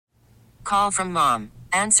call from mom.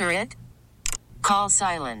 Answer it. Call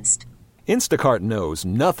silenced. Instacart knows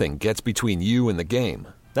nothing gets between you and the game.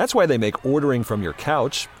 That's why they make ordering from your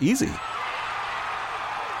couch easy.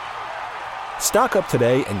 Stock up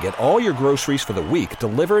today and get all your groceries for the week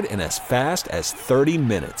delivered in as fast as 30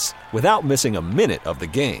 minutes without missing a minute of the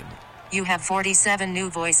game. You have 47 new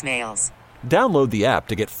voicemails. Download the app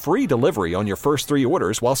to get free delivery on your first 3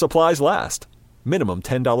 orders while supplies last. Minimum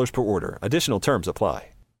 $10 per order. Additional terms apply.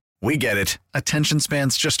 We get it. Attention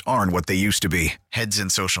spans just aren't what they used to be. Heads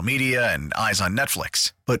in social media and eyes on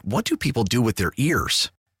Netflix. But what do people do with their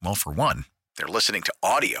ears? Well, for one, they're listening to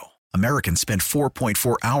audio. Americans spend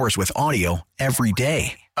 4.4 hours with audio every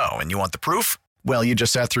day. Oh, and you want the proof? Well, you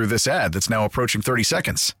just sat through this ad that's now approaching 30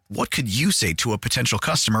 seconds. What could you say to a potential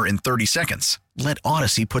customer in 30 seconds? Let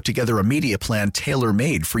Odyssey put together a media plan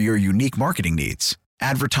tailor-made for your unique marketing needs.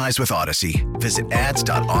 Advertise with Odyssey. Visit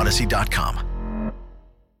ads.odyssey.com.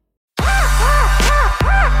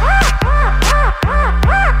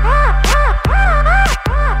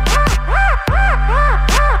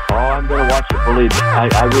 Oh, I'm going to watch it, believe me.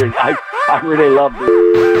 I really love this.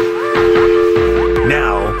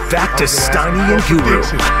 Now, back to Steiny and Guru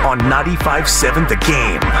on 95.7 The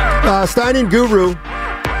Game. Steiny and Guru,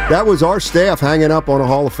 that was our staff hanging up on a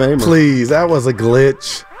Hall of Famer. Please, that was a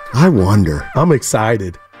glitch. I wonder. I'm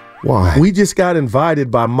excited. Why? We just got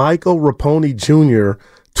invited by Michael Raponi Jr.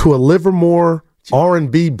 to a Livermore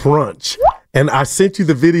R&B brunch. And I sent you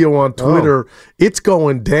the video on Twitter. Oh. It's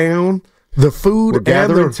going down. The food. We're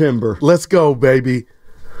gathering timber. Let's go, baby.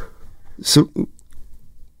 So,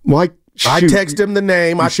 Mike, I text him the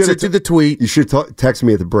name. I sent you the tweet. You should text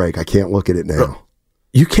me at the break. I can't look at it now.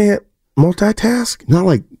 You can't multitask? Not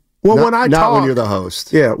like. Well, when I not talk, when you're the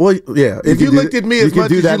host. Yeah, well, yeah. If you looked at me as much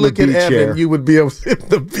as you look at Evan, you would be able to hit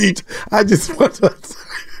the beach. I just want to.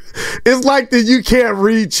 It's like the you can't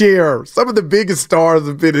read chair. Some of the biggest stars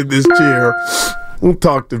have been in this chair. Don't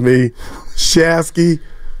talk to me, Shasky.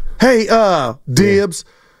 Hey, Dibs.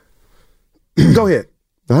 Go ahead.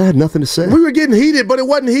 I had nothing to say. We were getting heated, but it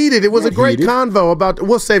wasn't heated. It was a great convo about.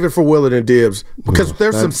 We'll save it for Willard and Dibs because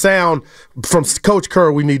there's some sound from Coach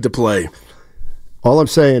Kerr we need to play. All I'm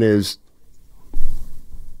saying is,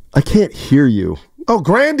 I can't hear you. Oh,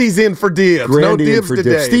 Grandy's in for Dibs. No Dibs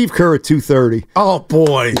today. Steve Kerr at 2:30. Oh,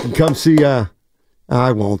 boy. And come see,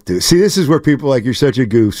 I won't do. See, this is where people like, you're such a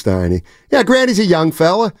goof, Steiny. Yeah, Grandy's a young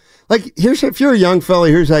fella. Like, if you're a young fella,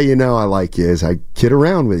 here's how you know I like you, is I kid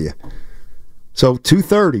around with you. So,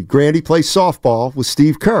 2:30, Grandy plays softball with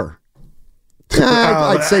Steve Kerr.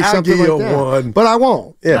 I'd say something like that. One. But I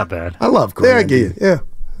won't. Yeah. Not bad. I love Grandy. Yeah.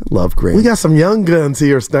 I love Grandy. We got some young guns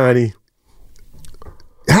here, Steiny.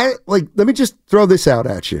 Let me just throw this out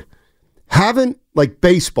at you.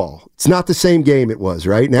 Baseball, it's not the same game it was,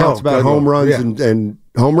 right? Now it's about home runs and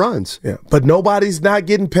home runs. Yeah, but nobody's not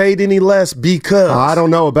getting paid any less because... I don't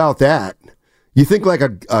know about that. You think like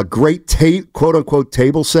a great quote-unquote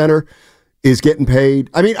table center is getting paid?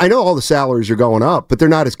 I mean, I know all the salaries are going up, but they're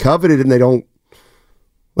not as coveted and they don't...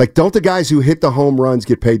 Don't the guys who hit the home runs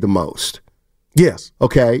get paid the most? Yes.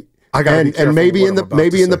 Okay. I got and maybe in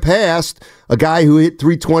the past, a guy who hit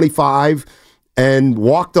 325 and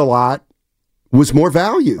walked a lot was more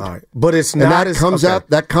valued. All right. But it's not that comes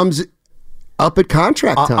up at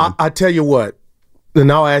contract time. I tell you what, and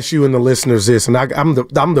I'll ask you and the listeners this, and I'm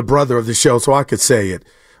the brother of the show, so I could say it.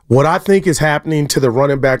 What I think is happening to the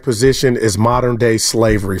running back position is modern day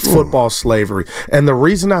slavery, football slavery. And the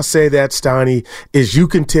reason I say that, Steiny, is you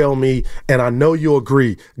can tell me, and I know you'll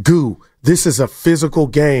agree, this is a physical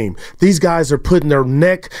game. These guys are putting their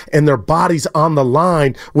neck and their bodies on the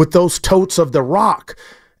line with those totes of the rock.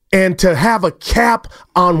 And to have a cap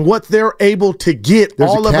on what they're able to get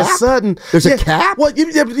all of a sudden. There's a cap? Well,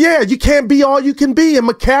 you can't be all you can be. And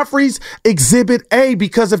McCaffrey's Exhibit A,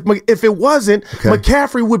 because if it wasn't,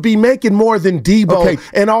 McCaffrey would be making more than Debo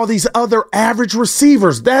and all these other average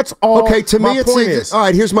receivers. That's all. Okay, to me, it's all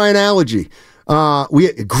right, here's my analogy. We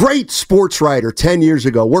had a great sports writer 10 years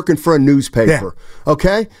ago working for a newspaper. Yeah.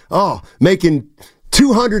 Okay? Making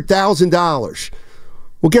 $200,000.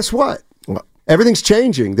 Well, guess what? Everything's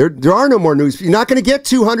changing. There are no more news. You're not going to get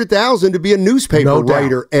 $200,000 to be a newspaper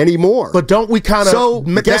writer anymore. But don't we kind of? So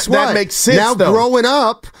guess what? That makes sense. Now, growing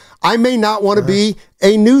up, I may not want to be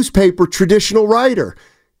a newspaper traditional writer,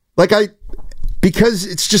 because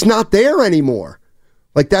it's just not there anymore.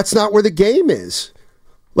 That's not where the game is.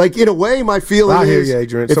 In a way, my feeling is... I hear you,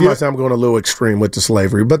 Adrian. Somebody say I'm going a little extreme with the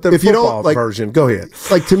slavery, but the football version, go ahead.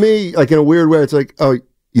 To me, in a weird way, it's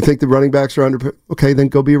you think the running backs are under... Okay, then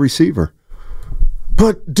go be a receiver.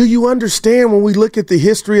 But do you understand when we look at the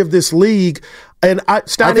history of this league, and I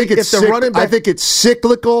think it's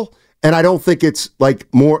cyclical and I don't think it's I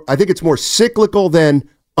think it's more cyclical than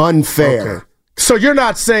unfair. Okay. So you're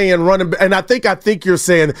not saying and I think you're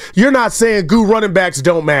saying you're not saying running backs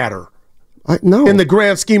don't matter. No. In the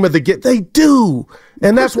grand scheme of the game, they do,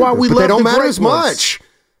 and that's why we love they don't the matter great as ones. much.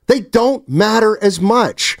 They don't matter as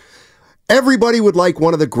much. Everybody would like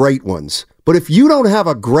one of the great ones, but if you don't have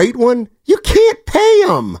a great one, you can't pay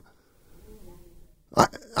them.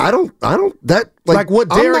 I don't. That like what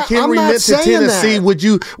Derrick Henry meant to Tennessee.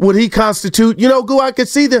 That. Would he constitute? I could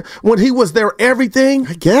see that when he was there, everything.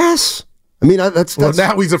 I guess. I mean, that's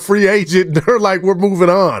now he's a free agent. They're like, we're moving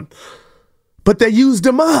on, but they used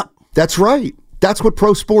him up. That's right. That's what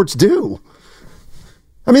pro sports do.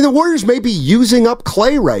 I mean, the Warriors may be using up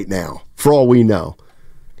Clay right now, for all we know.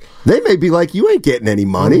 They may be like, you ain't getting any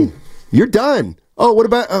money. You're done. Oh, what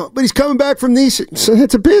about, but he's coming back from these. So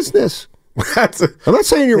it's a business. I'm not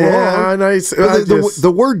saying you're wrong.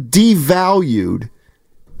 The word devalued,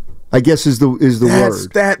 I guess, is the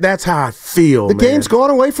word. That's how I feel, The game's gone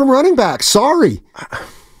away from running backs. Sorry.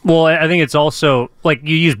 Well, I think it's also, like,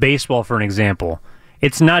 you use baseball for an example.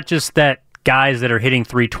 It's not just that guys that are hitting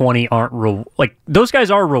 320 aren't those guys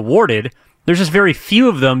are rewarded. There's just very few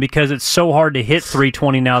of them because it's so hard to hit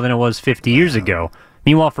 320 now than it was 50 years ago.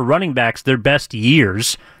 Meanwhile, for running backs, their best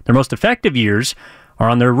years, their most effective years, are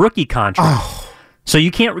on their rookie contract. So you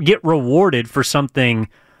can't get rewarded for something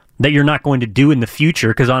that you're not going to do in the future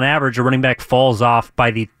because on average, a running back falls off by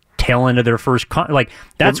the tail end of their first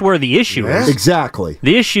that's where the issue is. Exactly.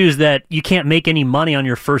 The issue is that you can't make any money on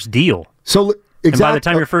your first deal. So and by the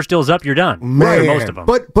time your first deal's up, you're done. Man. Most of them.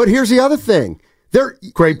 But here's the other thing.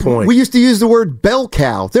 Great point. We used to use the word bell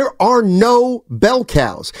cow. There are no bell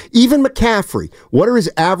cows. Even McCaffrey. What are his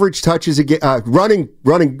average touches a game? Running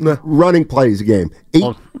plays a game. 18.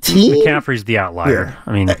 Well, McCaffrey's the outlier. Yeah.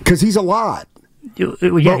 I mean, because he's a lot.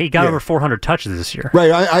 He got over 400 touches this year. Right.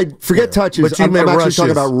 I forget touches. But I'm actually rushes.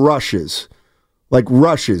 talking about rushes. Like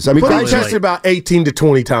rushes. I mean, but he tested about 18 to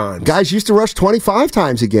 20 times. Guys used to rush 25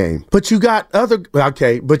 times a game. But you got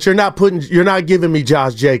but you're not giving me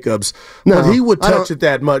Josh Jacobs. No, but he would touch it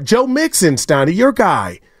that much. Joe Mixon, Steiny, your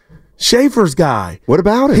guy. Schaefer's guy. What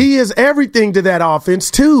about him? He is everything to that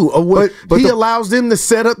offense too. But he allows them to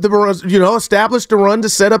set up the run, establish the run to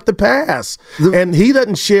set up the pass. And he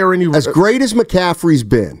doesn't share any. As great as McCaffrey's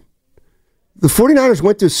been, the 49ers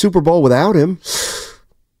went to a Super Bowl without him.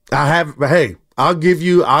 I'll give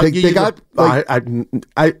you. And you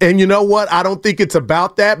know what? I don't think it's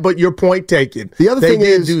about that, but your point taken. The other thing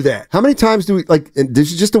is, do that. How many times do we and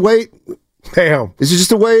this is just a way. Damn. This is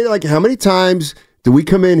just a way. How many times do we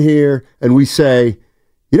come in here and we say,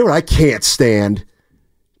 you know what? I can't stand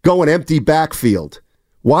going empty backfield.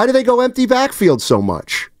 Why do they go empty backfield so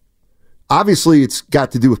much? Obviously, it's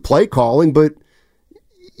got to do with play calling, but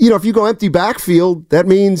if you go empty backfield, that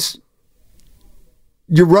means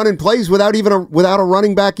you're running plays without a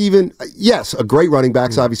running back. Even yes, a great running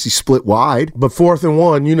back's obviously split wide, but 4th and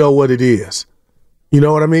 1, you know what it is. You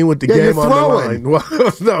know what I mean with the game on the line. Well,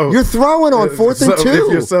 no, you're throwing on 4th and 2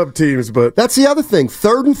 if you're sub teams, but that's the other thing.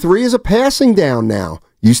 3rd and 3 is a passing down now.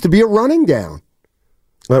 Used to be a running down.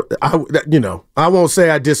 I won't say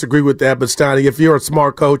I disagree with that, but Steiny, if you're a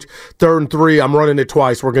smart coach, 3rd and 3, I'm running it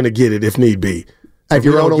twice. We're going to get it if need be. If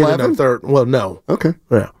you're on 11, third, well, no, okay,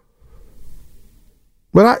 yeah.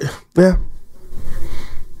 But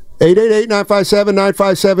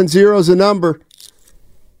 888-957-9570 is the number.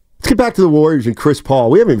 Let's get back to the Warriors and Chris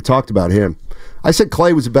Paul. We haven't even talked about him. I said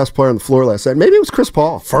Clay was the best player on the floor last night. Maybe it was Chris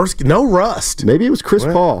Paul. First, no rust. Maybe it was Chris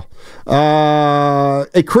Paul.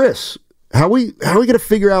 Hey, Chris, how we going to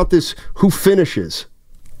figure out this who finishes?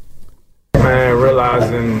 Man,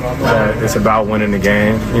 realizing that it's about winning the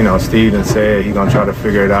game. Steven said he's going to try to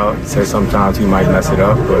figure it out. He said sometimes he might mess it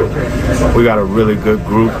up, but we got a really good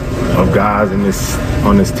group of guys on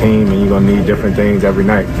this team, and you're going to need different things every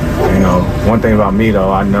night. One thing about me,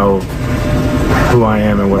 though, I know who I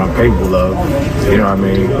am and what I'm capable of. You know what I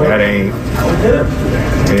mean? There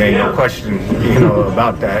ain't no question,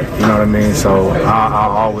 about that. You know what I mean? So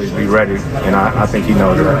I'll always be ready, and I think he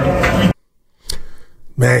knows that.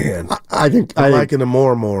 Man, I think I'm liking him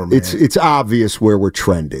more and more, man. It's obvious where we're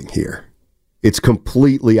trending here. It's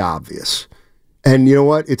completely obvious. And you know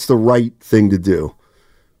what? It's the right thing to do.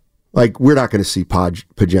 We're not going to see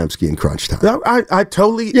Pajemski in crunch time. No, I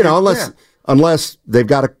totally... unless they've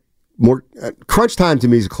got a more... crunch time to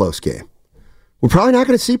me is a close game. We're probably not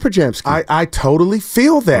going to see Pajemski. I totally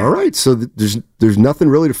feel that. All right, so there's nothing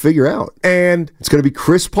really to figure out. And it's going to be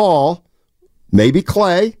Chris Paul, maybe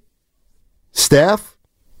Clay, Steph,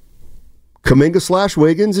 Kuminga /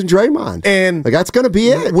 Wiggins, and Draymond. And that's going to be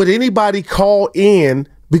it. Would anybody call in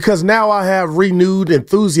because now I have renewed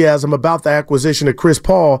enthusiasm about the acquisition of Chris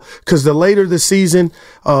Paul, because the later the season,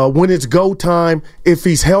 when it's go time, if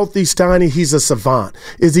he's healthy, Steiny, he's a savant.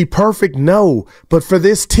 Is he perfect? No. But for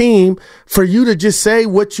this team, for you to just say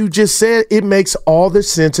what you just said, it makes all the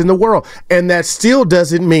sense in the world. And that still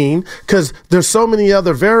doesn't mean, because there's so many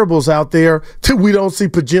other variables out there, that we don't see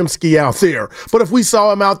Podziemski out there. But if we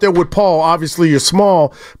saw him out there with Paul, obviously you're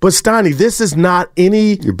small. But Steiny, this is not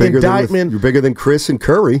any indictment. You're bigger than Chris and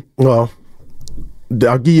Kerr. Well,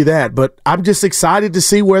 I'll give you that, but I'm just excited to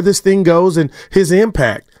see where this thing goes and his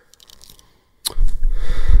impact.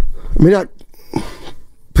 I mean,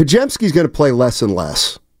 Podziemski's going to play less and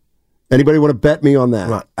less. Anybody want to bet me on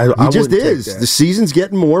that? I he just is. The season's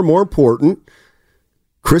getting more and more important.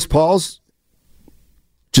 Chris Paul's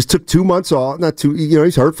just took 2 months off.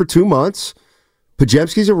 He's hurt for 2 months.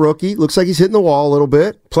 Podziemski's a rookie. Looks like he's hitting the wall a little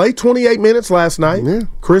bit. Played 28 minutes last night. Yeah.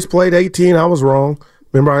 Chris played 18. I was wrong.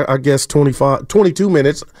 Remember, I guessed 22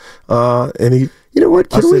 minutes, and he. You know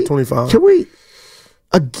what? I said 25. Can we?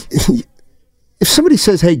 If somebody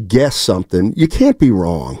says, "Hey, guess something," you can't be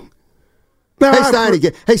wrong. No, hey,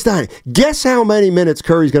 Steiny, guess how many minutes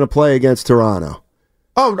Curry's going to play against Toronto?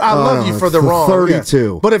 Oh, I love you for the wrong.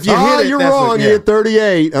 32. Yeah. But if you hit it, you're wrong. You hit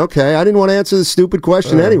 38. Okay, I didn't want to answer the stupid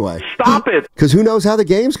question anyway. Stop it. Because who knows how the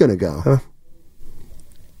game's going to go?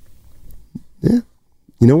 Yeah.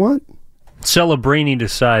 You know what? Celebrini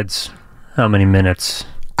decides how many minutes.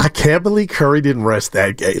 I can't believe Curry didn't rest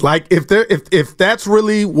that game. Like, if that's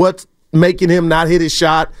really what's making him not hit his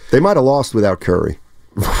shot. They might have lost without Curry.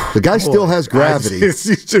 The guy still has gravity.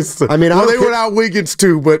 They were out Wiggins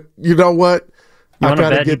too, but you know what? You want to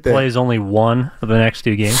bet he plays only one of the next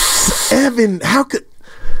 2 games? Evan, how could...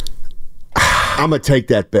 I'm going to take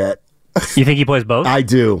that bet. You think he plays both? I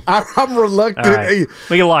do. I'm reluctant. Right.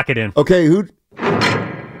 We can lock it in. Okay, who...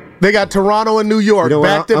 They got Toronto and New York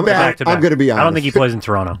back to back. I'm going to be honest. I don't think he plays in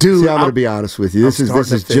Toronto. Dude, I'm going to be honest with you. This is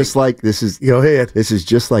just like Go ahead. This is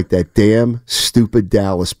just like that damn stupid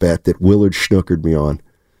Dallas bet that Willard snookered me on.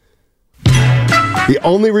 The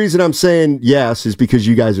only reason I'm saying yes is because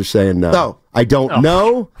you guys are saying no. No. I don't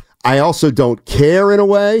know. I also don't care in a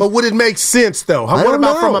way. But would it make sense, though? What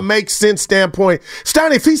about from a make sense standpoint?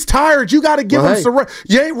 Steiny, if he's tired, you got to give him some rest.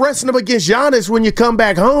 You ain't resting him against Giannis when you come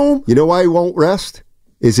back home. You know why he won't rest?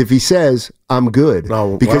 Is if he says, I'm good.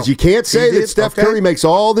 No, because you can't say that Steph Curry makes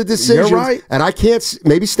all the decisions. You're right. And I can't,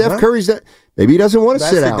 maybe Steph Curry's that, maybe he doesn't want to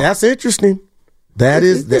sit out. That's interesting.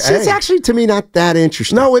 It's actually, to me, not that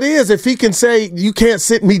interesting. No, it is. If he can say, you can't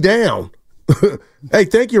sit me down. Hey,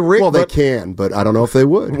 thank you, Rick. Well, they can, but I don't know if they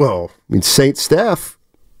would. Well, I mean, Saint Steph.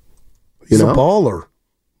 He's a baller.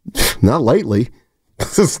 Not lately.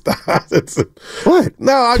 What?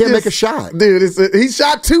 No, I can't make a shot, dude. He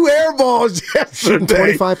shot 2 air balls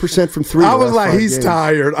yesterday. 25% from 3. I was like, he's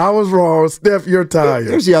tired. I was wrong, Steph. You're tired.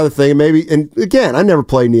 Here's the other thing, and again, I never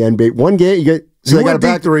played in the NBA. One game, they got a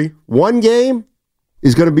back 3. One game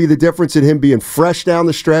is going to be the difference in him being fresh down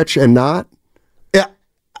the stretch and not. Yeah,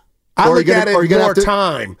 I look at it more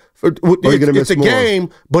time. It's a game,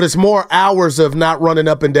 but it's more hours of not running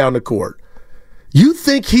up and down the court. You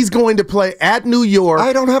think he's going to play at New York?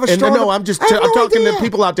 I don't have a strong... No, I'm talking to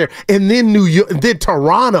people out there. And then New York, and then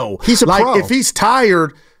Toronto. He's a pro. If he's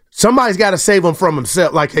tired, somebody's got to save him from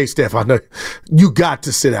himself. Like, hey, Steph, I know you got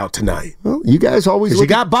to sit out tonight. Well, you guys always... You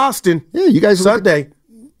got Boston. Yeah, you guys... Sunday,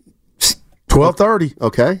 12:30.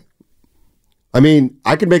 Okay. I mean,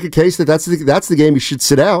 I can make a case that that's the game you should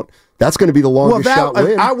sit out. That's going to be the longest shot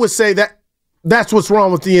win. I would say that's what's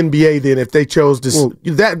wrong with the NBA then if they chose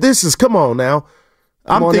to... come on now.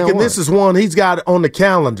 I'm thinking this is one he's got on the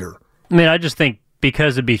calendar. I mean, I just think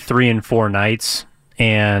because it'd be 3 and 4 nights,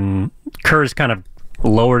 and Kerr's kind of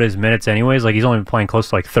lowered his minutes anyways, like he's only been playing close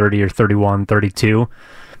to like 30 or 31, 32.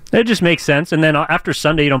 It just makes sense. And then after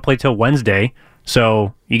Sunday, you don't play till Wednesday,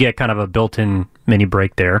 so you get kind of a built-in mini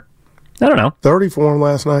break there. I don't know. 30 for him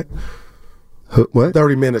last night. What?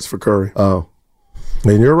 30 minutes for Curry. Oh.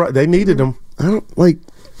 And you're right. They needed him. I don't like...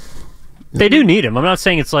 They do need him. I'm not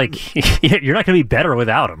saying it's like you're not going to be better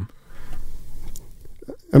without him.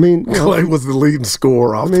 I mean, Clay was the leading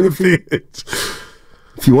scorer off the pitch.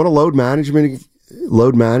 If you want to load manage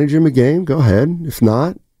him a game, go ahead. If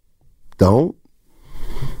not, don't.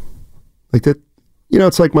 Like that,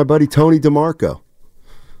 it's like my buddy Tony DeMarco.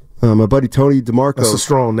 That's a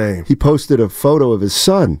strong name. He posted a photo of his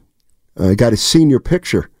son. He got his senior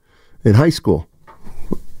picture in high school,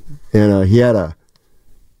 and he had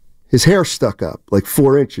his hair stuck up like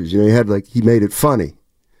 4 inches. He made it funny.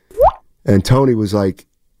 And Tony was like,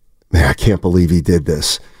 man, I can't believe he did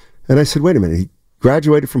this. And I said, wait a minute. He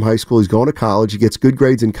graduated from high school. He's going to college. He gets good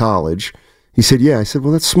grades in college. He said, yeah. I said,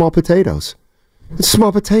 well, that's small potatoes. It's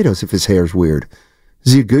small potatoes if his hair's weird.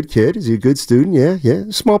 Is he a good kid? Is he a good student? Yeah.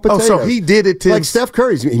 Small potatoes. Oh, so he did it to like Steph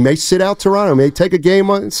Curry. He may sit out Toronto, may take a game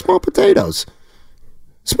on small potatoes.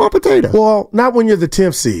 Small potatoes. Well, not when you're the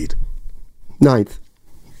 10th seed. 9th.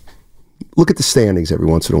 Look at the standings every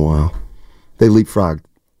once in a while. They leapfrogged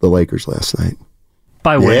the Lakers last night.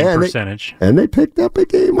 By winning percentage. And they picked up a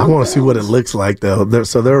game. I want to see what it looks like, though.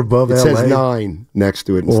 They're above LA. It says 9 next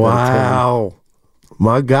to it instead of 10.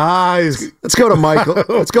 My guys. Let's go to Michael.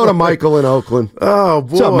 Let's go to Michael in Oakland. Oh, boy.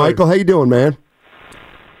 What's up, Michael? How you doing, man?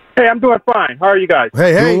 Hey, I'm doing fine. How are you guys?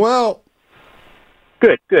 Hey. Doing well.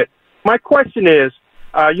 Good. My question is,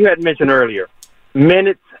 you had mentioned earlier,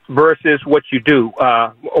 minutes versus what you do.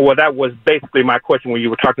 Well, that was basically my question when you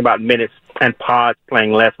were talking about minutes and pods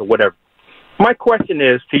playing less or whatever. My question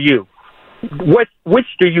is to you, which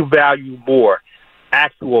do you value more,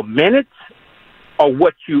 actual minutes or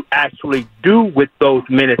what you actually do with those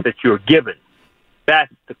minutes that you're given?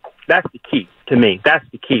 That's the key to me. That's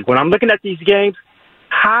the key. When I'm looking at these games,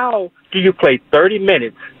 how do you play 30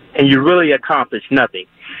 minutes and you really accomplish nothing?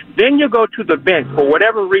 Then you go to the bench. For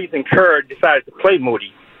whatever reason, Kerr decided to play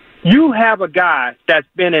Moody. You have a guy that's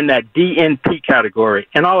been in that DNP category,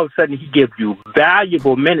 and all of a sudden he gives you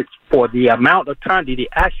valuable minutes for the amount of time that he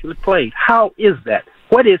actually played. How is that?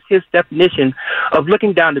 What is his definition of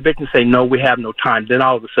looking down the bench and saying, no, we have no time? Then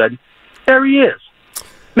all of a sudden, there he is,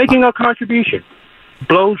 making a contribution.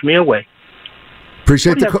 Blows me away.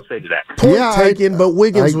 Appreciate what do you have to say to that? Point taken, but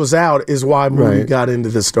Wiggins was out is why Moody got into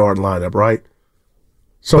the starting lineup, right?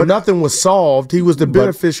 So nothing was solved. He was the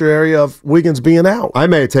beneficiary of Wiggins being out. I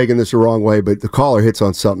may have taken this the wrong way, but the caller hits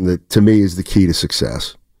on something that, to me, is the key to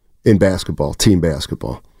success in basketball, team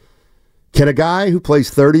basketball. Can a guy who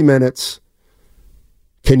plays 30 minutes,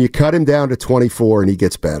 can you cut him down to 24 and he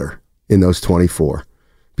gets better in those 24?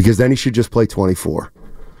 Because then he should just play 24.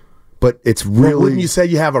 But it's really... But wouldn't you say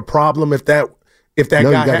you have a problem if that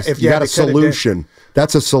guy... You got a solution.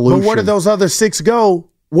 That's a solution. But where do those other 6 go?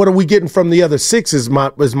 What are we getting from the other 6 is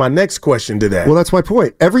my next question to that. Well, that's my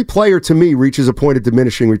point. Every player, to me, reaches a point of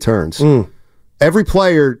diminishing returns. Every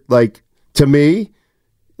player, to me,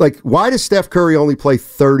 why does Steph Curry only play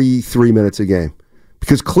 33 minutes a game?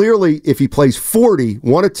 Because clearly, if he plays 40,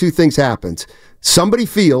 one of two things happens. Somebody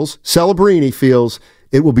feels, Celebrini feels,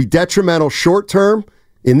 it will be detrimental short-term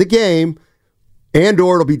in the game, and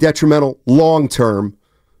or it'll be detrimental long-term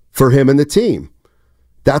for him and the team.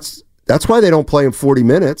 That's why they don't play him 40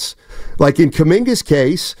 minutes. Like in Kuminga's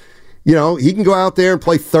case, he can go out there and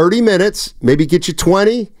play 30 minutes, maybe get you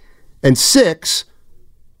 20 and 6.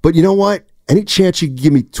 But you know what? Any chance you can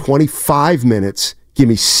give me 25 minutes, give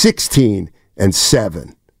me 16 and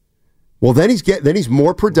 7. Well, then he's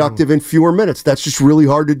more productive in fewer minutes. That's just really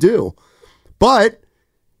hard to do. But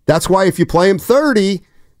that's why if you play him 30,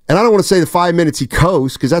 and I don't want to say the 5 minutes he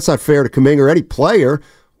coasts, because that's not fair to Kuminga or any player,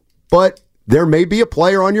 but there may be a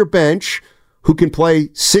player on your bench who can play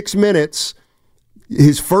 6 minutes.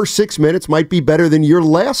 His first 6 minutes might be better than your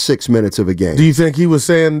last 6 minutes of a game. Do you think he was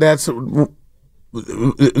saying that's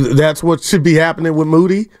what should be happening with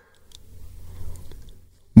Moody?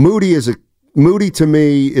 Moody to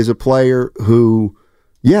me is a player who,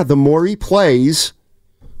 the more he plays,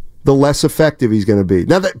 the less effective he's going to be.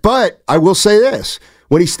 But I will say this.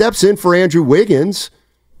 When he steps in for Andrew Wiggins,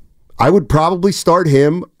 I would probably start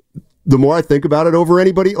him, the more I think about it, over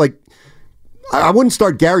anybody. I wouldn't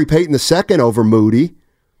start Gary Payton II over Moody,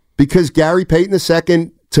 because Gary Payton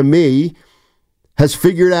II, to me, has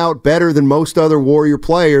figured out better than most other Warrior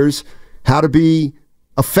players how to be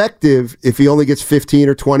effective if he only gets 15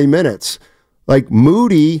 or 20 minutes.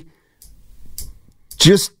 Moody,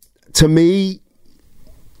 just to me,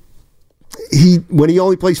 when he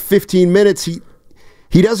only plays 15 minutes,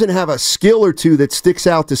 he doesn't have a skill or two that sticks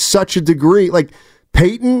out to such a degree.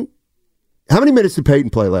 Payton, how many minutes did Payton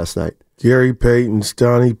play last night? Gary Payton,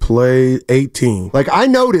 Steiny played 18. I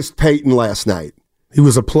noticed Payton last night. He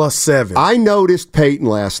was a +7. I noticed Payton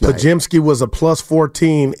last night. Pajemski was a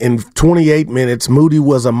 +14 in 28 minutes. Moody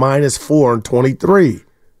was a -4 in 23.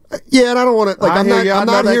 Yeah, and I don't want to. I'm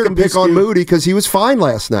not here to pick on Moody because he was fine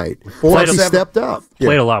last night. He stepped up.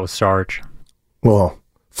 Played a lot with Sarge. Well,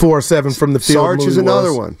 4-7 from the field. Sarge is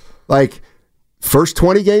another one. First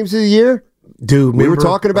 20 games of the year, dude. We were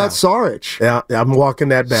talking about Sarge. Yeah, I'm walking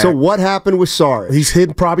that back. So what happened with Sarge? He's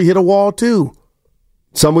probably hit a wall too.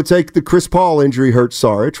 Some would say the Chris Paul injury hurt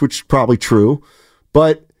Sarge, which is probably true.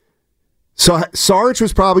 But Sarge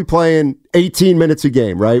was probably playing 18 minutes a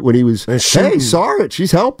game, right? When he was, hey, Sarge,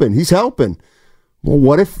 he's helping. Well,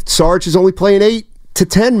 what if Sarge is only playing 8 to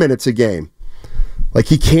 10 minutes a game? Like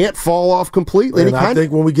he can't fall off completely. And I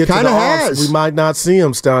think when we get to the offs, we might not see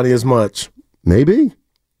him, Steiny, as much. Maybe.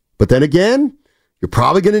 But then again, you're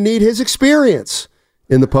probably going to need his experience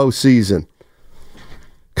in the postseason.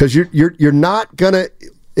 Because you're not going to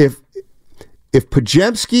if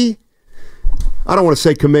Podziemski, I don't want to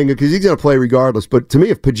say Kuminga because he's going to play regardless, but to me,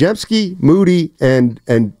 if Podziemski, Moody, and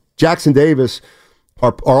Jackson Davis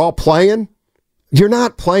are all playing, you're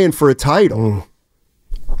not playing for a title.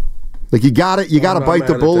 Like you got to bite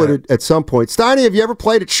the bullet at some point. Steiny, have you ever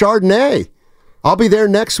played at Chardonnay? I'll be there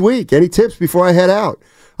next week. Any tips before I head out?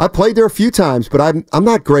 I played there a few times, but I'm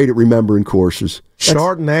not great at remembering courses.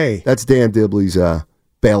 Chardonnay. That's Dan Dibley's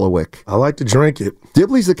bailiwick. I like to drink it.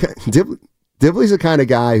 Dibley's the kind of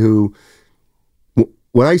guy who,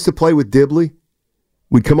 when I used to play with Dibley,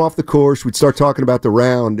 we'd come off the course, we'd start talking about the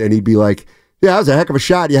round, and he'd be like, "Yeah, that was a heck of a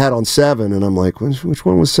shot you had on 7." And I'm like, "Which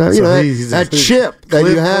one was 7?" So that chip that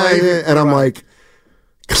you had, and I'm like,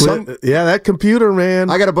 that computer, man.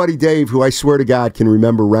 I got a buddy Dave who I swear to God can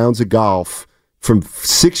remember rounds of golf from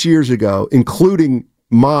 6 years ago, including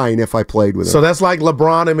mine if I played with him. So that's like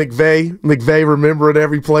LeBron and McVay. McVay remembering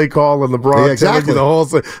every play call and LeBron telling you the whole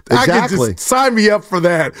thing. I could just sign me up for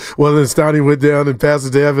that. Well, then Steiny went down and passed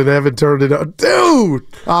it to Evan. Evan turned it up. Dude!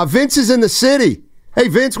 Vince is in the city. Hey,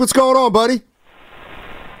 Vince, what's going on, buddy?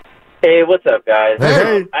 Hey, what's up, guys?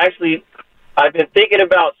 Hey. Actually, I've been thinking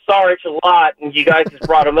about Sarge a lot, and you guys just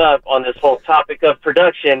brought him up on this whole topic of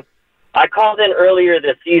production. I called in earlier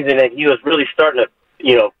this season, and he was really starting to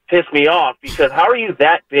piss me off because how are you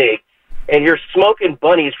that big and you're smoking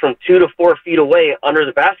bunnies from 2 to 4 feet away under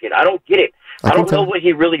the basket? I don't get it. I don't know what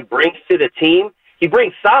he really brings to the team. He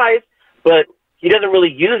brings size, but he doesn't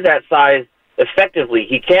really use that size effectively.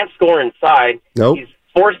 He can't score inside. Nope. He's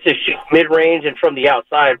forced to shoot mid-range and from the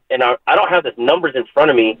outside, and I don't have the numbers in front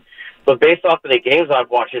of me, but based off of the games I've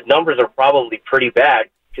watched, his numbers are probably pretty bad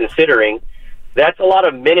considering. That's a lot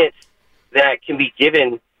of minutes that can be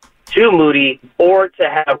given to Moody or to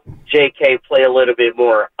have J.K. play a little bit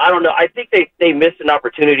more. I don't know. I think they missed an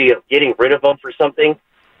opportunity of getting rid of him for something,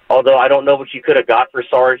 although I don't know what you could have got for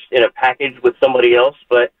Sarge in a package with somebody else,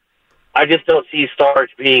 but I just don't see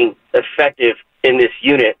Sarge being effective in this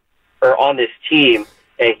unit or on this team,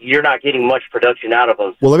 and you're not getting much production out of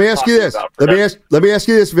him. Well, let me ask you this. Let me ask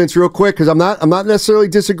you this, Vince, real quick, because I'm not necessarily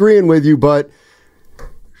disagreeing with you, but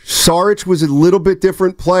Sarge was a little bit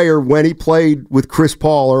different player when he played with Chris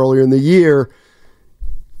Paul earlier in the year.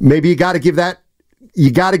 Maybe you got to give that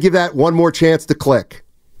one more chance to click.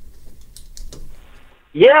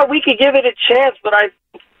 Yeah, we could give it a chance, but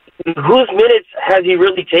whose minutes has he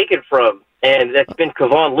really taken from? And that's been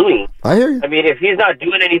Kevon Looney. I hear you. I mean, if he's not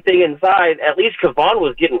doing anything inside, at least Kevon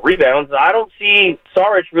was getting rebounds. I don't see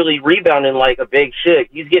Sarge really rebounding like a big shit.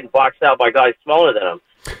 He's getting boxed out by guys smaller than him.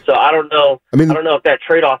 So I don't know. I don't know if that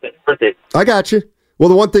trade-off is worth it. I got you. Well,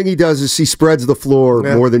 the one thing he does is he spreads the floor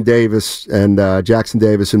more than Davis and Jackson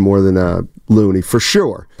Davis and more than Looney, for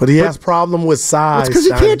sure. But he has problem with size. It's because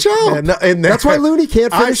he can't jump. And that's why Looney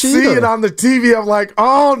can't finish either. I see it on the TV. I'm like,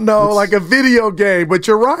 oh, no, like a video game. But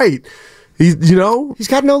you're right. He's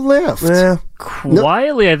got no lift. Yeah.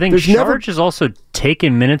 Quietly, I think Sarge has also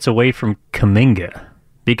taken minutes away from Kuminga,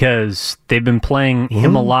 because they've been playing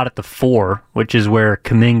him a lot at the 4, which is where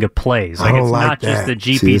Kuminga plays. Like, it's not just the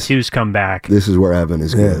GP2's come back. This is where Evan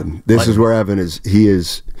is good. This is where Evan is.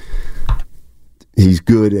 He's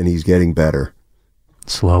good and he's getting better.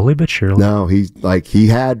 Slowly but surely. No, he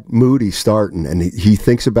had Moody starting, and he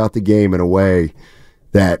thinks about the game in a way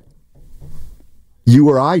that you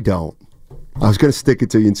or I don't. I was going to stick it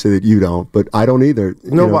to you and say that you don't, but I don't either.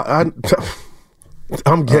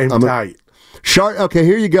 I'm game tight. Okay,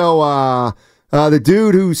 here you go. The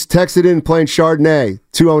dude who's texted in playing Chardonnay,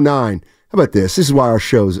 209. How about this? This is why our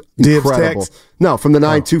show's incredible. No, from the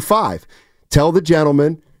 925. Tell the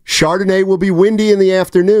gentleman, Chardonnay will be windy in the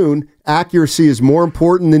afternoon. Accuracy is more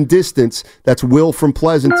important than distance. That's Will from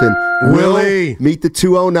Pleasanton. Willie. Will, meet the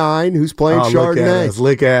 209 who's playing Chardonnay.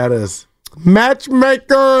 Look at us.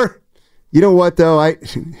 Matchmaker. You know what, though?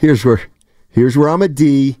 Here's where I'm a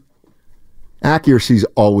D. Accuracy is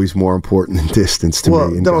always more important than distance to me.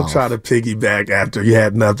 Well, don't try to piggyback after you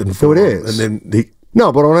had nothing for it is. And then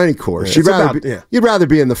no, but on any course, you'd rather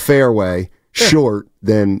be in the fairway short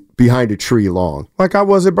than behind a tree long. Like I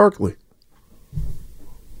was at Berkeley.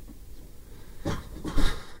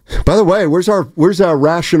 By the way, where's our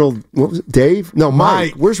rational? What was it, Dave? No,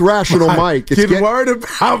 Mike. Where's rational Mike? Getting worried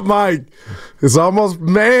about Mike. It's almost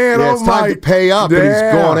it's time to pay up, and he's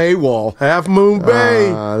gone AWOL. Half Moon Bay.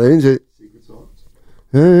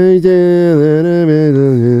 Hey,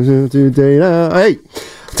 I'll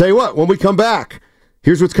tell you what, when we come back,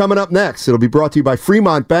 Here's what's coming up next. It'll be brought to you by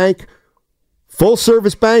Fremont Bank. Full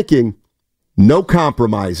service banking, no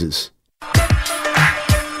compromises.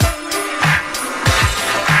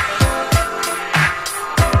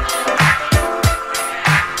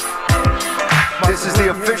 This is the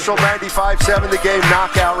official 95-7 The Game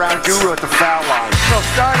knockout round. Guru at the foul line. So,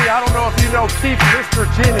 Steiny, I don't know if you know Keith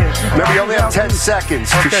Mr. Jennings. Remember, you only have 10 seconds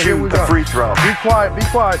to shoot the free throw. Be quiet,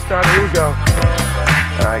 Steiny. Here we go.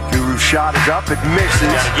 All right, Guru's shot is up. It misses. You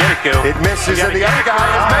gotta get it, Guru. It misses, and the other guy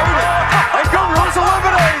has made it. And Guru is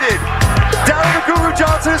eliminated. Darren Guru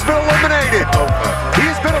Johnson has been eliminated. He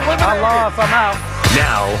has been eliminated. I lost. I'm out.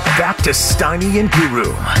 Now, back to Steiny and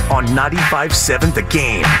Guru on 95.7 The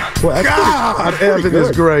Game. Well, God, Evan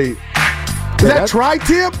is great. Is that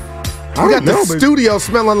tri-tip? We got the studio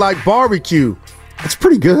smelling like barbecue. That's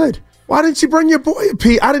pretty good. Why didn't you bring your boy a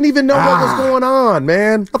pee? I didn't even know what was going on,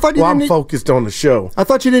 man. I thought I'm focused on the show. I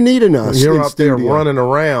thought you didn't need enough. You're up there running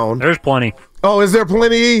around. There's plenty. Oh, is there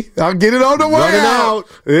plenty? I'll get it on the way. Running out.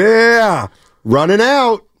 Yeah. Running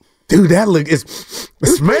out. Dude, it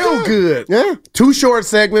smells good. Yeah. Too Short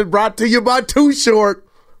segment brought to you by Too Short.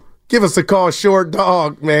 Give us a call, Short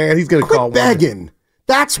Dog, man. He's going to call begging.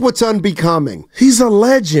 That's what's unbecoming. He's a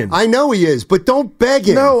legend. I know he is, but don't beg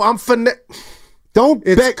him. No, Don't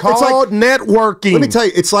beg. It's called networking. Let me tell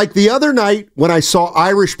you, it's like the other night when I saw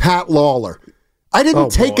Irish Pat Lawler. I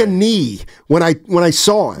didn't take a knee when I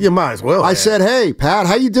saw him. You might as well. I said, "Hey, Pat,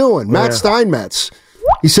 how you doing?" Matt Steinmetz.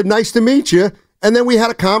 He said, "Nice to meet you." And then we had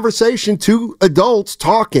a conversation, two adults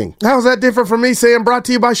talking. How's that different from me saying brought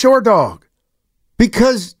to you by Short Dog?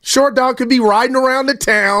 Because Short Dog could be riding around the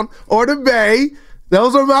town or the bay.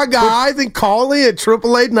 Those are my guys. And call in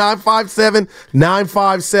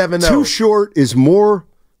 888-957-9570. Too Short is more,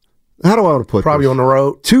 how do I want to put Probably this? On the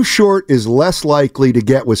road. Too Short is less likely to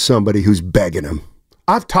get with somebody who's begging him.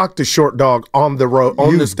 I've talked to Short Dog on the road,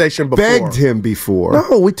 on the station before. Begged him before.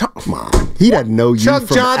 No, we talked. Come on. He doesn't know you Chuck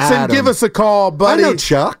from Johnson, Adam. give us a call, buddy. I know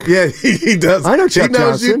Chuck. Yeah, he does. I know Chuck He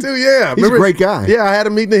knows Johnson. you too, yeah. He's a great guy. Yeah, I had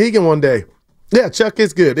him meeting the Hegan one day. Yeah, Chuck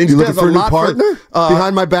is good. And You he looking does for a new lot partner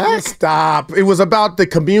behind my back? Stop. It was about the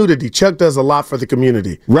community. Chuck does a lot for the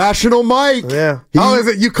community. Rational Mike. Yeah. Is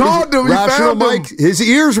it? You called him. You Rational found Mike. him. His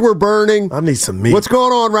ears were burning. I need some meat. What's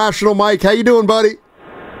going on, Rational Mike? How you doing, buddy?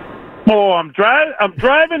 Oh, I'm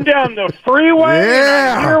driving down the freeway, and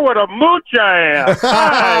I hear what a mooch I am.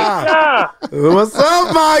 Hi, What's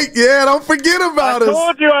up, Mike? Yeah, don't forget about us. I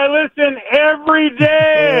told you I listen every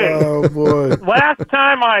day. Oh, boy. Last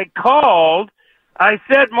time I called, I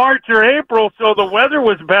said March or April, so the weather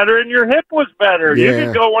was better and your hip was better. Yeah. You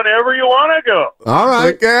can go whenever you want to go. All right.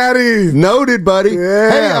 Look at him. Noted, buddy.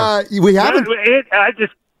 Yeah. Hey, we haven't. I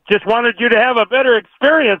just wanted you to have a better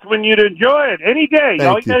experience when you'd enjoy it any day.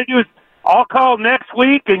 All you got to do is I'll call next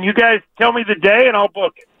week, and you guys tell me the day, and I'll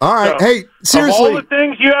book it. All right. So, hey, seriously. Of all the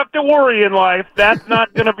things you have to worry in life, that's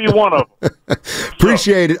not going to be one of them.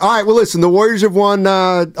 Appreciate it. All right. Well, listen, the Warriors have won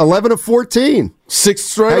 11 of 14. 6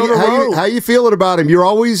 straight on the road. How you feeling about him? You're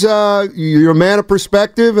always you're a man of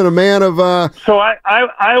perspective and a man of So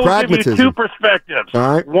I will give you two perspectives.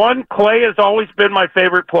 All right. One, Clay has always been my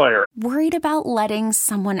favorite player. Worried about letting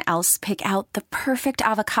someone else pick out the perfect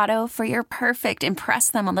avocado for your perfect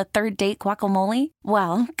impress them on the third date guacamole?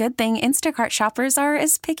 Well, good thing Instacart shoppers are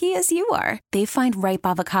as picky as you are. They find ripe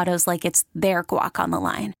avocados like it's their guac on the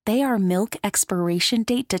line. They are milk expiration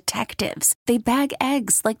date detectives. They bag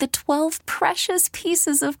eggs like the 12 precious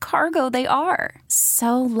pieces of cargo they are.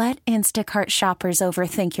 So let Instacart shoppers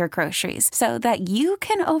overthink your groceries so that you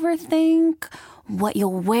can overthink what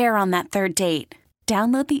you'll wear on that third date.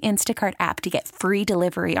 Download the Instacart app to get free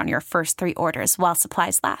delivery on your first 3 orders while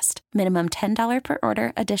supplies last. Minimum $10 per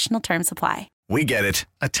order. Additional terms apply. We get it.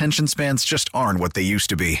 Attention spans just aren't what they used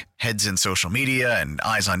to be. Heads in social media and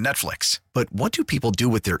eyes on Netflix. But what do people do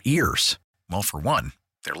with their ears? Well, for one,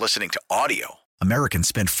 they're listening to audio. Americans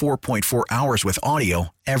spend 4.4 hours with audio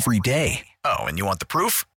every day. Oh, and you want the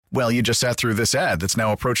proof? Well, you just sat through this ad that's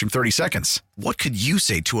now approaching 30 seconds. What could you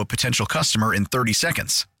say to a potential customer in 30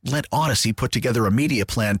 seconds? Let Odyssey put together a media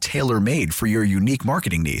plan tailor-made for your unique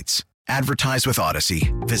marketing needs. Advertise with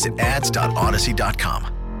Odyssey. Visit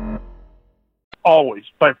ads.odyssey.com. Always,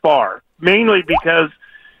 by far. Mainly because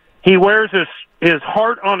he wears his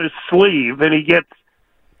heart on his sleeve, and he gets,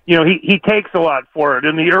 he takes a lot for it.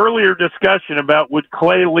 In the earlier discussion about would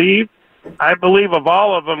Clay leave, I believe of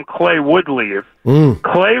all of them, Clay would leave.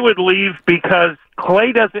 Clay would leave because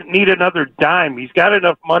Clay doesn't need another dime. He's got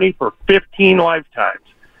enough money for 15 lifetimes.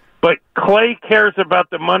 But Clay cares about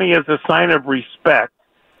the money as a sign of respect,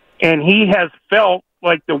 and he has felt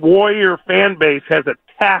like the Warrior fan base has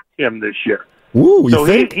attacked him this year. Ooh, so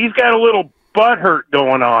he's got a little butthurt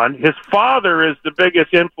going on. His father is the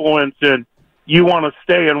biggest influence in you want to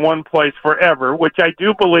stay in one place forever, which I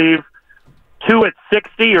do believe 2 at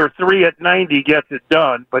 60 or 3 at 90 gets it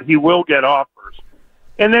done, but he will get offers.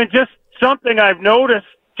 And then just something I've noticed,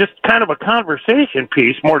 just kind of a conversation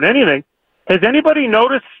piece more than anything, has anybody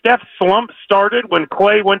noticed Steph's slump started when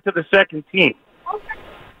Clay went to the second team?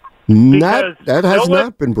 That has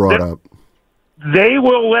not been brought up. They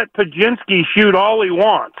will let Pajinski shoot all he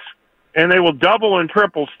wants, and they will double and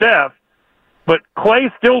triple Steph, but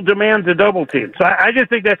Clay still demands a double team. So I just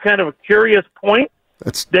think that's kind of a curious point.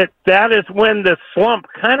 That is when the slump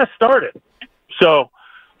kind of started. So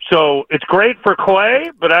it's great for Clay,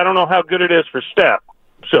 but I don't know how good it is for Steph.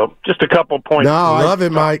 So just a couple points. No, I love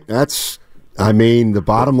it, Mike. The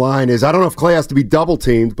bottom line is, I don't know if Clay has to be double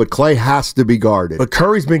teamed, but Clay has to be guarded. But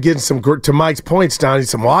Curry's been getting to Mike's points, Donnie,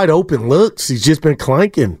 some wide open looks. He's just been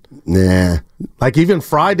clanking. Nah. Like even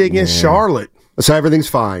Friday against Charlotte. So everything's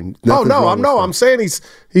fine. I'm saying he's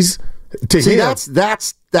to See, him.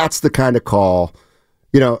 that's the kind of call,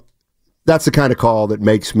 that's the kind of call that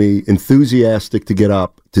makes me enthusiastic to get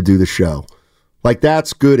up to do the show. Like,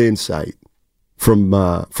 that's good insight from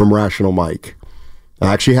Rational Mike.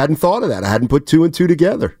 I actually hadn't thought of that. I hadn't put 2 and 2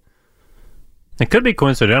 together. It could be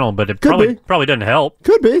coincidental, but it probably doesn't help.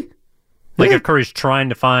 Could be. Like if Curry's trying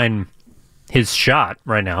to find his shot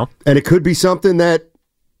right now. And it could be something that,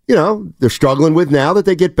 they're struggling with now that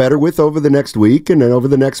they get better with over the next week and then over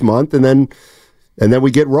the next month, and then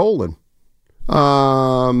we get rolling.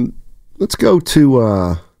 Let's go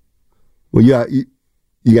to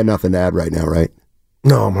you got nothing to add right now, right?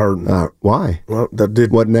 No, I'm hurting. Why? Well,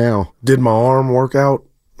 what now? Did my arm work out?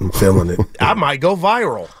 I'm feeling it. I might go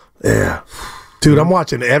viral. Yeah. Dude, I'm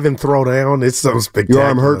watching Evan throw down. It's so spectacular. Your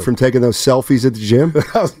arm hurt from taking those selfies at the gym?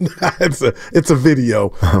 It's a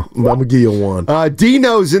video. I'm going to give you one.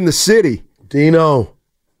 Dino's in the city. Dino.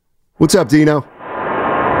 What's up, Dino?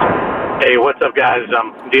 Hey, what's up, guys?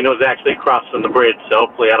 Dino's actually crossing the bridge, so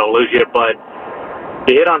hopefully I don't lose you. But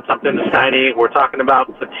you hit on something, Steiny. We're talking about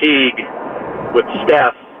fatigue with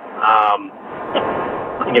Steph,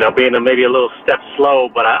 being maybe a little step slow,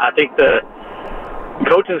 but I think the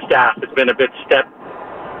coaching staff has been a bit step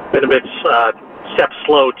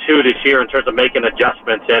slow too this year in terms of making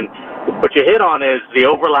adjustments. And what you hit on is the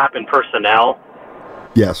overlap in personnel.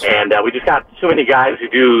 Yes. And we just got too many guys who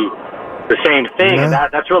do the same thing, and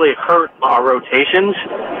that's really hurt our rotations.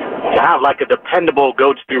 To have like a dependable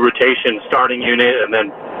go-to rotation starting unit and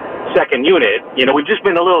then second unit, we've just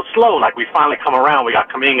been a little slow. Like, we finally come around. We got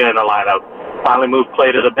Kuminga in the lineup, finally moved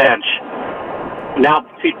Clay to the bench. Now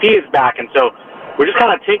CP is back, and so we're just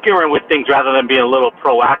kind of tinkering with things rather than being a little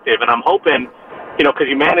proactive. And I'm hoping, because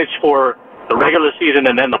you manage for the regular season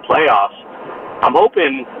and then the playoffs, I'm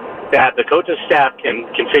hoping that the coaching staff can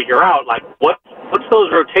figure out, like, what's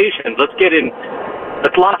those rotations? Let's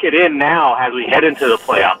lock it in now as we head into the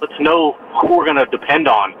playoffs. Let's know who we're going to depend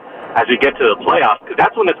on as we get to the playoffs, because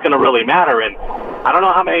that's when it's going to really matter. And I don't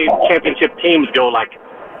know how many championship teams go like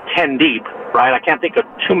 10 deep, right? I can't think of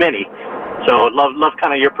too many. So I'd love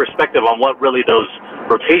kind of your perspective on what really those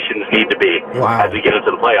rotations need to be as we get into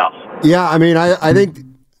the playoffs. Yeah, I think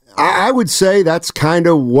I would say that's kind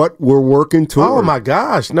of what we're working toward. Oh, my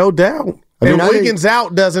gosh, no doubt. Wiggins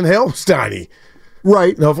out doesn't help Steiny.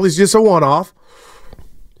 Right. Hopefully it's just a one-off.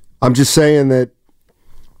 I'm just saying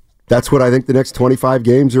that's what I think the next 25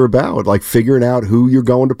 games are about, like figuring out who you're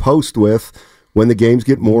going to post with when the games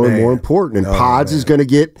get more and more important. And Pods is going to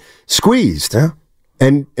get squeezed. Yeah.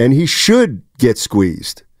 And he should get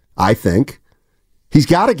squeezed, I think. He's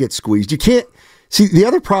got to get squeezed. You can't – see, the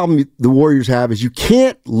other problem the Warriors have is you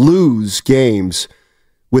can't lose games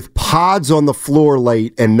with Pods on the floor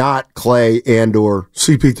late and not Clay and or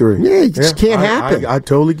CP3. Yeah, it just can't happen. I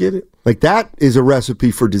totally get it. Like, that is a recipe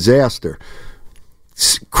for disaster.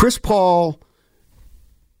 Chris Paul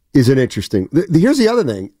is an interesting. Here's the other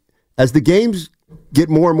thing: as the games get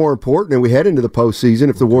more and more important, and we head into the postseason,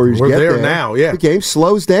 if the Warriors get there now, the game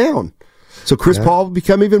slows down. So Chris Paul will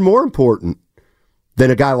become even more important than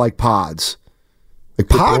a guy like Pods. Like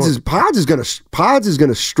Pods is going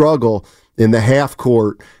to struggle in the half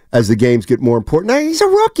court as the games get more important. Now, he's a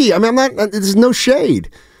rookie. There's no shade.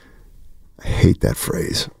 I hate that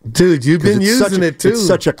phrase, dude. You've been using it too. It's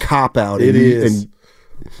such a cop out. It is. And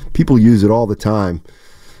people use it all the time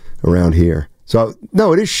around here. So,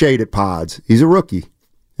 no, it is shade at Pods. He's a rookie,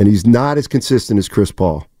 and he's not as consistent as Chris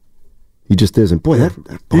Paul. He just isn't. Boy,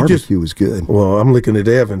 that barbecue was good. Well, I'm looking at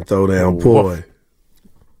Evan throw down. Boy.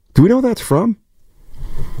 Do we know where that's from?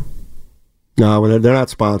 No, they're not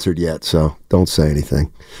sponsored yet, so don't say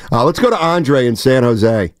anything. Let's go to Andre in San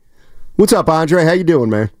Jose. What's up, Andre? How you doing,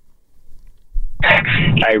 man?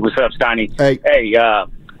 Hey, what's up, Steiny? Hey, I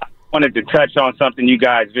wanted to touch on something you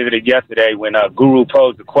guys visited yesterday when Guru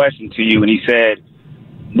posed a question to you, and he said,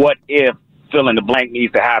 what if fill in the blank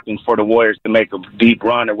needs to happen for the Warriors to make a deep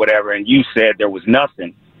run or whatever, and you said there was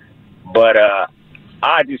nothing. But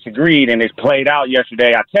I disagreed, and it played out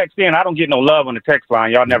yesterday. I texted in. I don't get no love on the text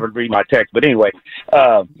line. Y'all never read my text. But anyway,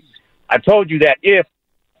 I told you that if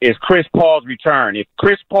is Chris Paul's return. If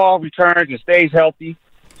Chris Paul returns and stays healthy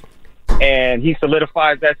and he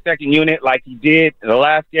solidifies that second unit like he did in the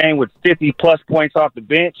last game with 50-plus points off the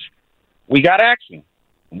bench, we got action.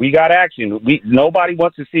 Nobody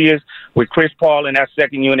wants to see us with Chris Paul in that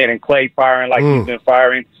second unit and Clay firing like he's been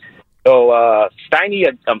firing. So, Steiny,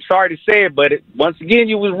 I'm sorry to say it, but once again,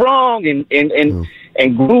 you was wrong,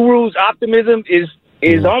 and Guru's optimism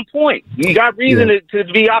is on point. You got reason to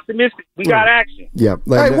be optimistic. We got action. Yeah.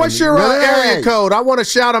 Hey, what's your area code? I want to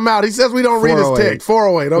shout him out. He says we don't read his text.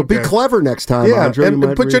 408. Okay. Well, be clever next time, Andre.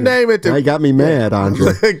 And put your name at the. Now you got me mad,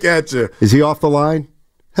 Andre. Gotcha. Is he off the line?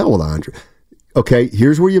 Hell with Andre. Okay,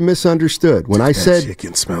 here's where you misunderstood. When I said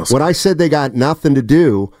they got nothing to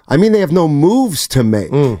do, I mean they have no moves to make.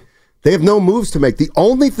 They have no moves to make. The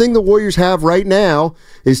only thing the Warriors have right now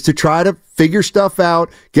is to try to figure stuff out,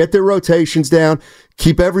 get their rotations down,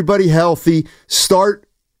 keep everybody healthy, start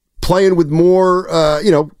playing with more,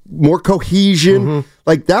 more cohesion.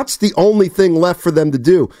 Like, that's the only thing left for them to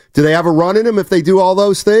do. Do they have a run in them if they do all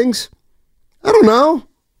those things? I don't know.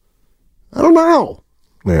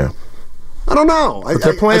 Yeah. I don't know. But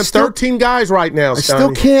they're playing 13 guys right now, I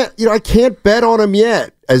still can't, I can't bet on them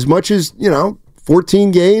yet. As much as, 14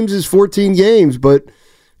 games is 14 games, but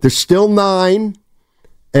there's still 9.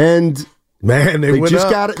 And man, they just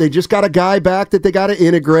got a guy back that they got to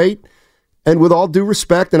integrate. And with all due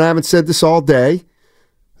respect, and I haven't said this all day,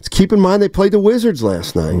 let's keep in mind they played the Wizards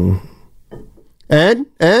last night. And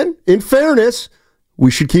in fairness, we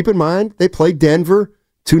should keep in mind they played Denver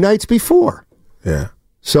 2 nights before. Yeah.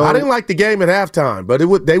 So I didn't like the game at halftime, but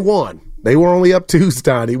they won. They were only up 2,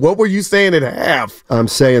 Steiny. What were you saying at half? I'm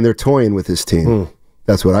saying they're toying with his team.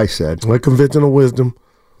 That's what I said. Like conventional wisdom.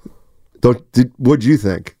 What'd you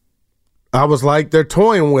think? I was like, they're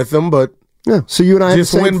toying with them, but so you and I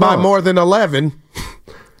just win by more than 11.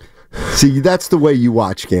 See, that's the way you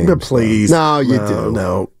watch games. But please. No, you do.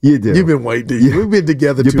 No. You do. You've been waiting. We've been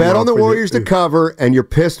together You too bet long on the Warriors to cover, and you're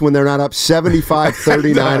pissed when they're not up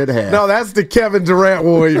 75-39 at half. No, that's the Kevin Durant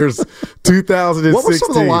Warriors 2016. What were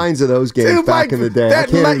some of the lines of those games back in the day?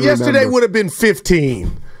 Yesterday would have been 15.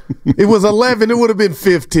 It was 11. It would have been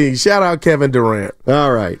 15. Shout out Kevin Durant.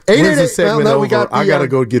 All right. When's the segment over? I got to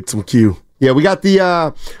go get some Q. Yeah, we got the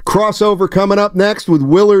crossover coming up next with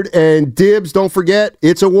Willard and Dibbs. Don't forget,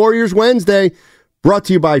 it's a Warriors Wednesday, brought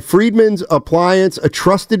to you by Friedman's Appliance, a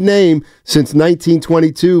trusted name since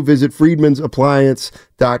 1922. Visit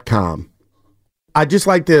friedmansappliance.com. I just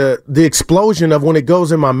like the explosion of when it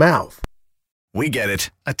goes in my mouth. We get it.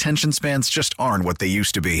 Attention spans just aren't what they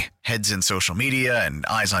used to be. Heads in social media and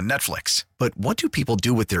eyes on Netflix. But what do people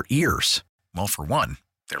do with their ears? Well, for one,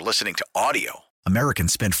 they're listening to audio.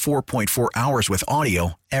 Americans spend 4.4 hours with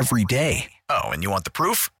audio every day. Oh, and you want the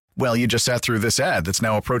proof? Well, you just sat through this ad that's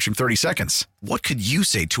now approaching 30 seconds. What could you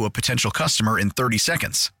say to a potential customer in 30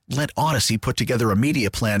 seconds? Let Odyssey put together a media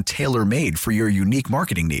plan tailor-made for your unique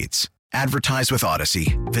marketing needs. Advertise with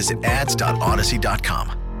Odyssey. Visit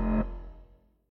ads.odyssey.com.